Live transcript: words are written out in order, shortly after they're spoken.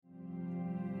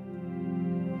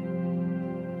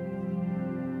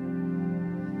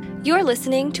You're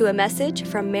listening to a message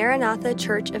from Maranatha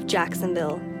Church of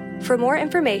Jacksonville. For more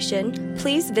information,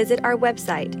 please visit our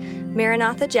website,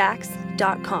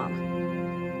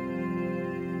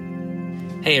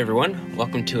 maranathajax.com. Hey everyone,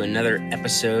 welcome to another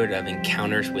episode of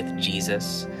Encounters with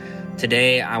Jesus.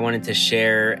 Today I wanted to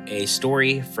share a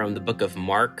story from the book of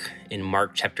Mark, in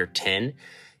Mark chapter 10.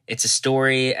 It's a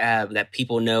story that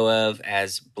people know of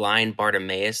as blind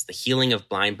Bartimaeus, the healing of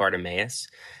blind Bartimaeus.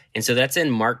 And so that's in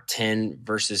Mark 10,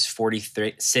 verses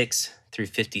 46 through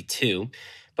 52.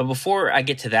 But before I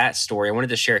get to that story, I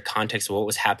wanted to share a context of what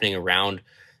was happening around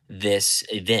this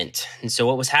event. And so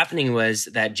what was happening was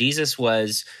that Jesus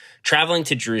was traveling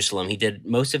to Jerusalem. He did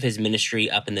most of his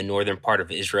ministry up in the northern part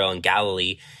of Israel and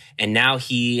Galilee. And now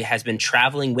he has been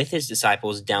traveling with his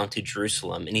disciples down to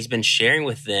Jerusalem. And he's been sharing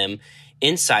with them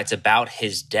insights about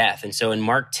his death. And so in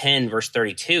Mark 10, verse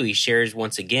 32, he shares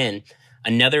once again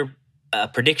another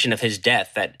prediction of his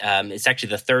death, that it's actually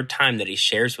the third time that he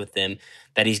shares with them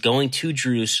that he's going to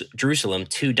Jerusalem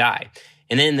to die.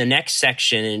 And then in the next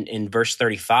section, in verse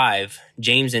 35,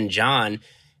 James and John,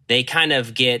 they kind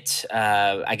of get,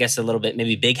 I guess, a little bit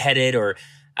maybe big-headed, or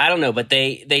I don't know, but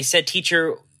they said,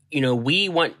 "Teacher, we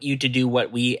want you to do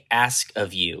what we ask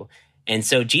of you." And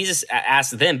so Jesus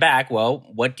asked them back, "Well,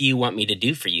 what do you want me to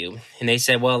do for you?" And they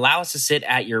said, "Well, allow us to sit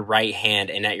at your right hand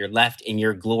and at your left in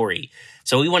your glory."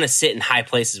 So we want to sit in high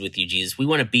places with you, Jesus. We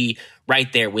want to be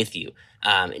right there with you,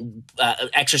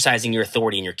 exercising your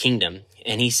authority in your kingdom.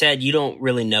 And he said, "You don't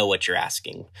really know what you're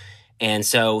asking." And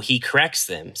so he corrects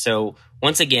them. So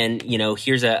once again,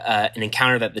 here's an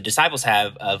encounter that the disciples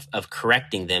have of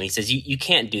correcting them. He says, you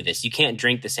can't do this. You can't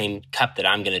drink the same cup that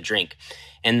I'm going to drink.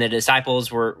 And the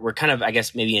disciples were kind of, I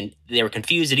guess, they were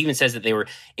confused. It even says that they were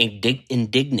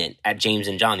indignant at James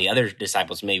and John. The other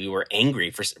disciples maybe were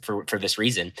angry for this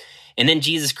reason. And then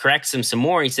Jesus corrects them some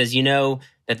more. He says,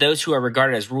 that those who are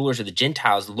regarded as rulers of the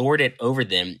Gentiles lord it over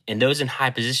them, and those in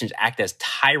high positions act as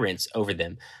tyrants over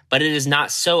them. But it is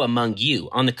not so among you.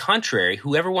 On the contrary,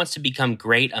 whoever wants to become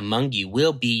great among you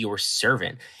will be your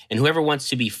servant, and whoever wants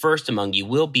to be first among you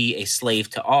will be a slave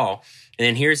to all. And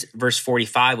then here's verse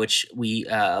 45, which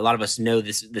a lot of us know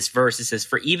this verse. It says,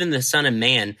 "For even the Son of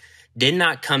Man did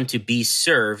not come to be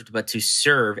served, but to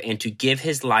serve and to give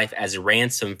his life as a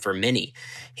ransom for many."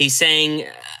 He's saying,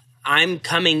 I'm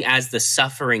coming as the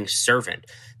suffering servant,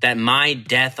 that my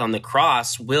death on the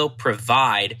cross will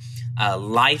provide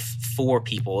life for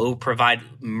people. It will provide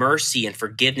mercy and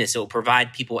forgiveness. It will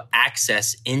provide people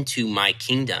access into my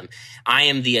kingdom. I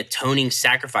am the atoning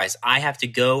sacrifice. I have to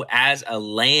go as a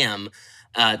lamb,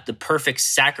 the perfect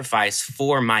sacrifice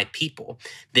for my people.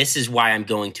 This is why I'm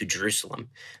going to Jerusalem.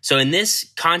 So in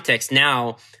this context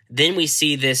now, then we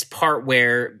see this part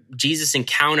where Jesus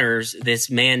encounters this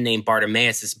man named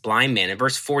Bartimaeus, this blind man. In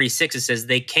verse 46, it says,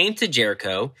 "They came to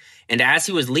Jericho, and as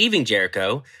he was leaving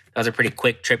Jericho," that was a pretty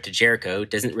quick trip to Jericho. It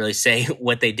doesn't really say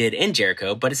what they did in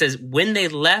Jericho, but it says, "When they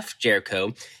left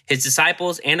Jericho, his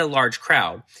disciples and a large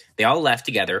crowd, they all left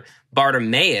together.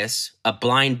 Bartimaeus, a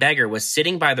blind beggar, was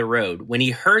sitting by the road. When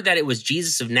he heard that it was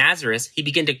Jesus of Nazareth, he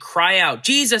began to cry out,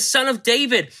 'Jesus, Son of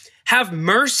David, have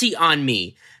mercy on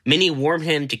me.' Many warned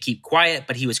him to keep quiet,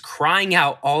 but he was crying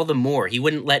out all the more. He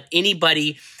wouldn't let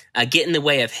anybody get in the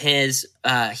way of his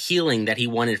healing that he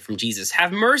wanted from Jesus.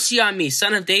 'Have mercy on me,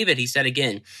 Son of David,' he said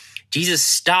again. Jesus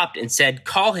stopped and said,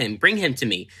 'Call him, bring him to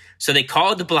me.' So they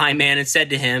called the blind man and said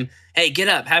to him, 'Hey, get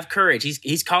up, have courage.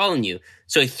 He's calling you.'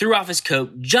 So he threw off his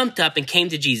coat, jumped up, and came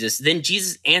to Jesus. Then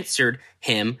Jesus answered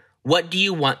him, 'What do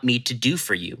you want me to do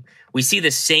for you?'" We see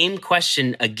the same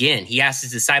question again. He asked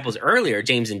his disciples earlier,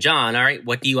 James and John, "All right,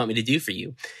 what do you want me to do for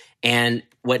you?" And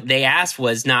what they asked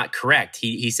was not correct.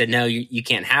 He said, "No, you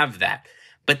can't have that."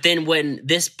 But then when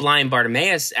this blind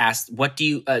Bartimaeus asked,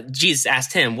 Jesus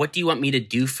asked him, "What do you want me to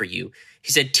do for you?"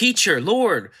 He said, "Teacher,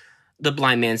 Lord," the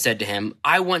blind man said to him,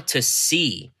 "I want to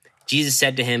see." Jesus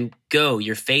said to him, "Go,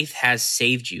 your faith has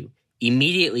saved you."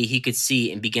 Immediately he could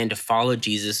see and began to follow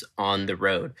Jesus on the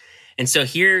road. And so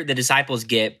here the disciples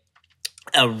get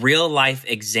a real life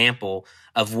example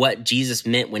of what Jesus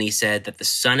meant when he said that the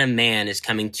Son of Man is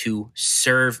coming to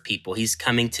serve people. He's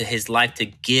coming to his life to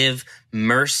give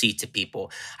mercy to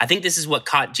people. I think this is what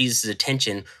caught Jesus'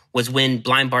 attention, was when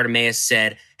blind Bartimaeus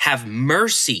said, "Have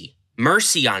mercy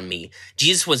on me."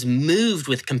 Jesus was moved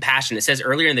with compassion. It says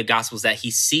earlier in the Gospels that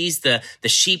he sees the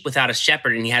sheep without a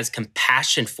shepherd and he has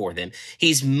compassion for them.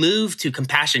 He's moved to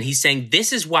compassion. He's saying,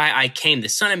 this is why I came. The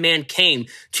Son of Man came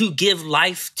to give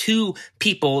life to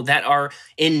people that are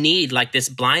in need, like this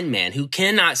blind man who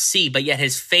cannot see, but yet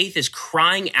his faith is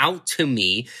crying out to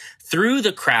me through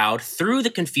the crowd, through the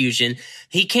confusion.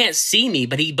 He can't see me,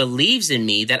 but he believes in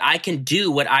me that I can do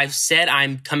what I've said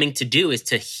I'm coming to do, is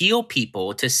to heal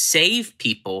people, to save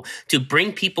people, to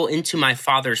bring people into my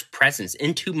Father's presence,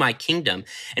 into my kingdom.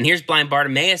 And here's blind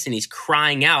Bartimaeus, and he's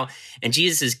crying out, and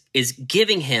Jesus is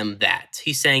giving him that.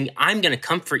 He's saying, I'm going to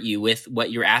comfort you with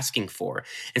what you're asking for.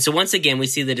 And so once again, we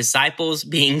see the disciples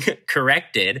being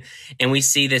corrected, and we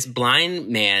see this blind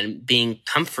man being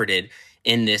comforted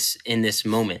in this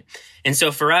moment. And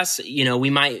so for us,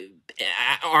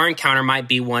 our encounter might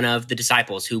be one of the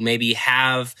disciples who maybe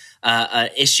have an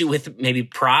issue with maybe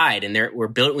pride, and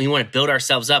we want to build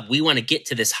ourselves up. We want to get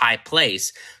to this high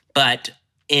place. But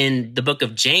in the book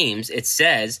of James, it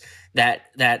says that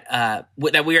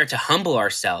we are to humble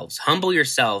ourselves. Humble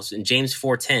yourselves in James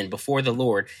 4:10 before the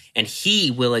Lord, and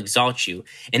he will exalt you.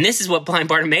 And this is what blind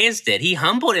Bartimaeus did. He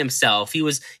humbled himself. He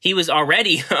was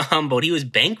already humbled. He was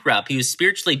bankrupt. He was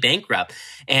spiritually bankrupt.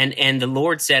 And the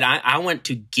Lord said, I want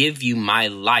to give you my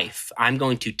life. I'm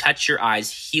going to touch your eyes,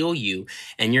 heal you,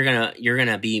 and you're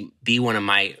gonna be one of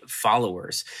my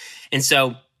followers. And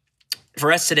so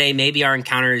for us today, maybe our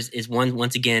encounter is one,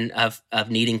 once again, of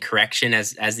needing correction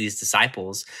as these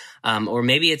disciples. Or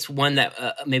maybe it's one that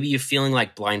maybe you're feeling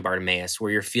like blind Bartimaeus,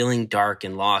 where you're feeling dark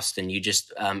and lost, and you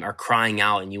just are crying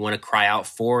out, and you want to cry out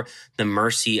for the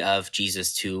mercy of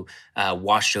Jesus to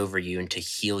wash over you and to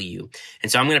heal you. And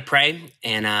so I'm going to pray,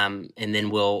 and then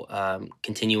we'll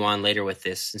continue on later with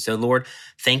this. And so, Lord,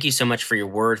 thank you so much for your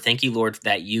word. Thank you, Lord,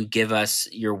 that you give us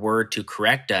your word to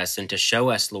correct us and to show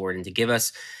us, Lord, and to give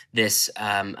us this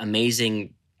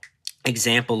amazing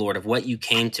example, Lord, of what you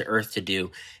came to earth to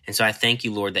do. And so I thank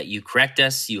you, Lord, that you correct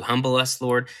us, you humble us,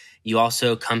 Lord. You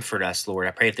also comfort us, Lord.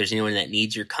 I pray if there's anyone that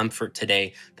needs your comfort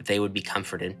today, that they would be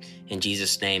comforted in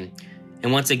Jesus' name.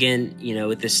 And once again,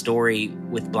 with this story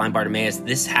with blind Bartimaeus,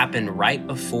 this happened right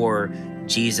before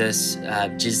Jesus's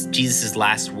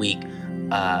last week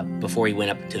before he went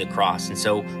up to the cross. And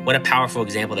so what a powerful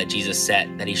example that Jesus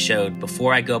set, that he showed,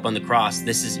 before I go up on the cross,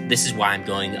 this is why I'm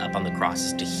going up on the cross,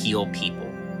 is to heal people.